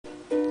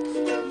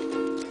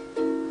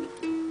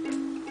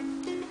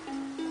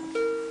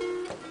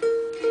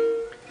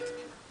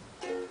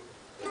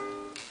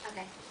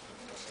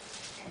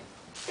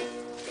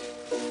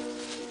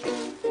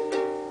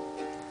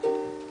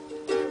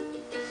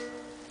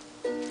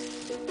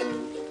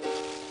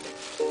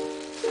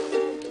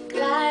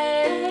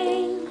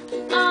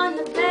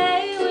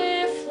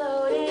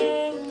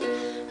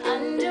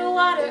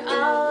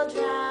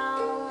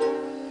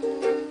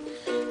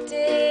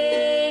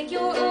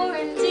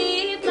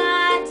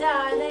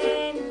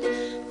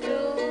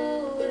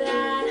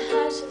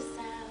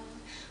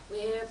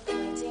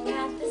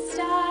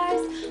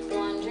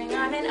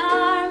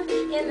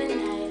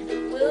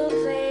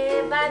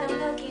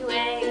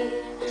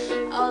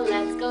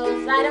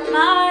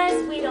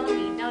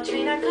no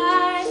train or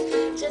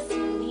cars, just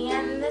me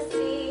and the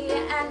sea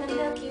and the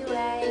Milky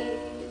Way.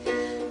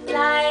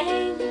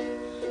 Flying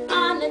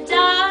on the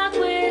dock,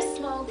 we're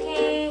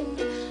smoking,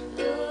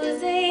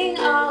 losing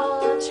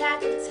all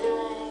track of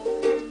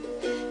time.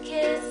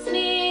 Kiss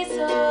me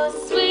so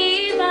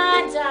sweet,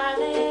 my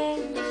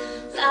darling,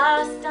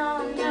 lost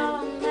on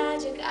no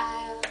magic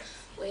isle.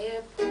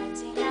 We're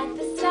pointing at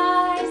the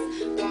stars,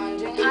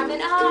 wandering arm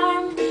in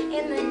arm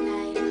in the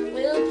night.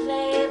 We'll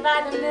play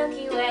by the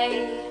Milky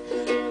Way.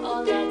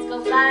 Oh, let's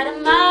go fly to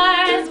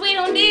Mars. We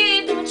don't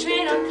need no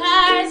train or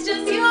cars,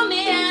 just you,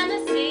 me, and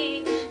the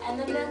sea and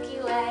the Milky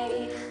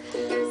Way.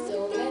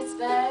 So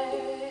whisper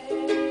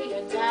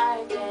your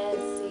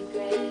darkest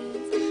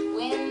secrets.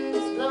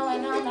 Wind's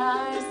blowing on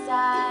our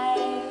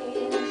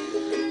side.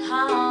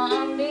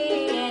 Haunt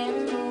me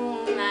in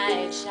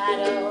moonlight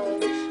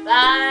shadows,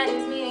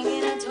 bodies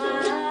meeting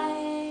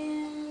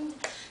intertwined.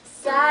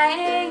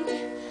 Sighing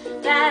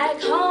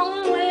back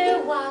home,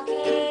 we're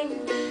walking.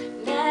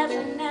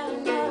 Never, never,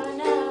 never,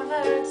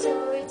 never to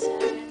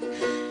return.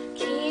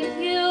 Keep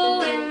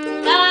you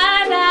in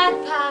my back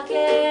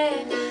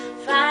pocket.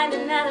 Find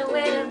another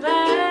way to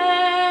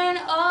burn.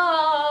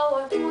 Oh,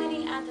 we're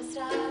pointing at the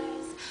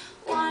stars,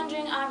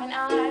 wandering arm in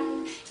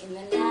arm in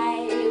the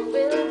night.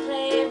 We'll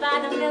play by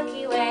the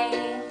Milky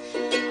Way.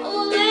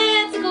 Oh,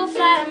 let's go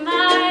fly to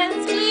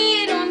Mars.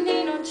 We don't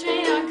need no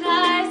train or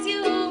cars.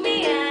 You,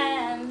 me,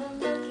 and the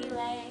Milky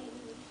Way.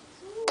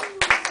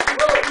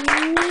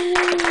 And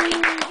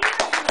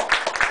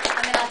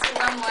then I'll do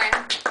one more.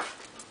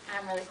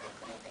 I'm really quick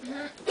when I think of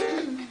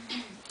it.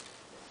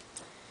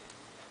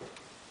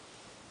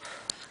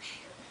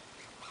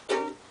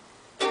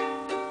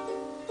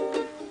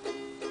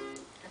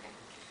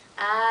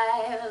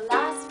 I've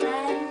lost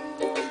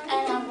friends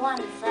and I've won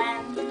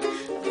friends.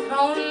 I've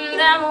thrown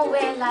them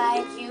away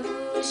like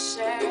used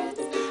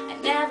shirts. I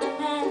never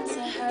meant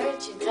to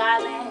hurt you,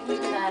 darling,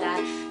 but I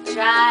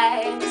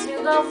tried to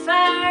go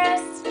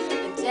first.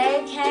 The day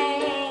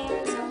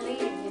came to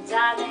leave you,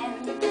 darling.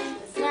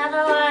 It's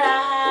never what I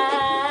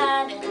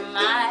had in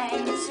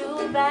mind. Too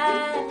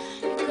bad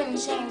you couldn't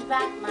change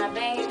back, my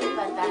baby,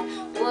 but that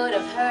would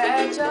have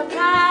hurt your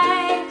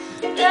pride.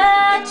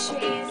 The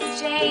trees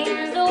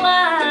change, the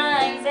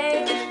wine's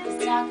age. This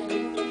talking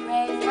you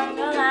pray from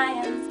your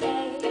lion's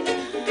cage.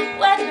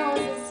 Wet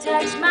noses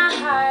touch, my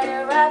heart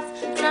erupts,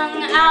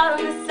 tongue out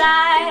on the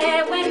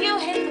side. When you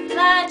hit the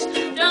clutch,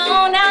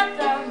 thrown out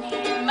the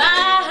mirror, my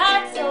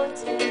heart so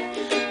dear.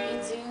 You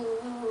do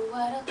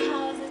what'll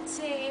cause a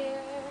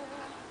tear.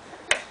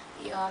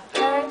 You're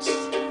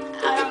perched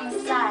out on the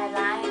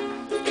sideline,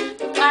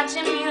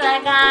 watching me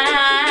like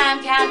I'm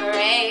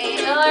cabaret.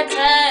 Your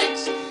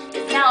touch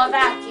is now a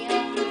vacuum.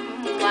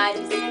 Why'd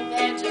you sit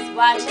there just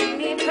watching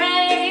me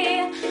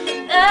pray?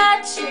 The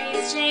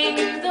trees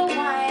change, the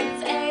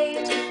wine's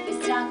age.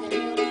 These talking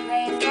you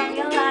pray from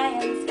your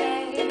lion's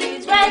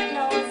cage. Red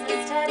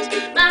noses touch,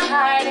 my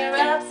heart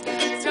erupts,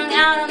 strung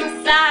out on the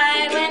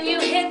side. When you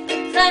hit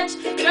the clutch,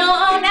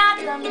 thrown out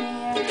the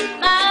mirror,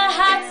 my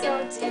heart so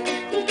dear.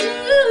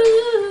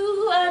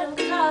 Ooh, what'll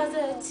cause a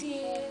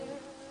tear?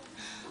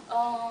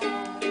 Oh,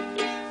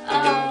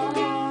 oh,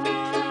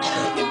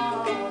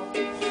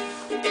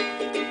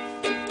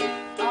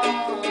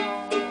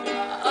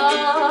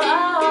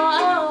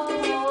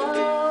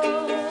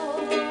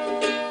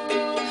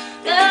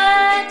 the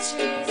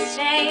trees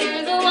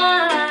change, the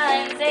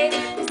wine's age.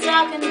 It's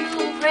talking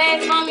you pray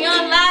from your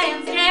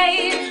lion's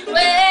cage.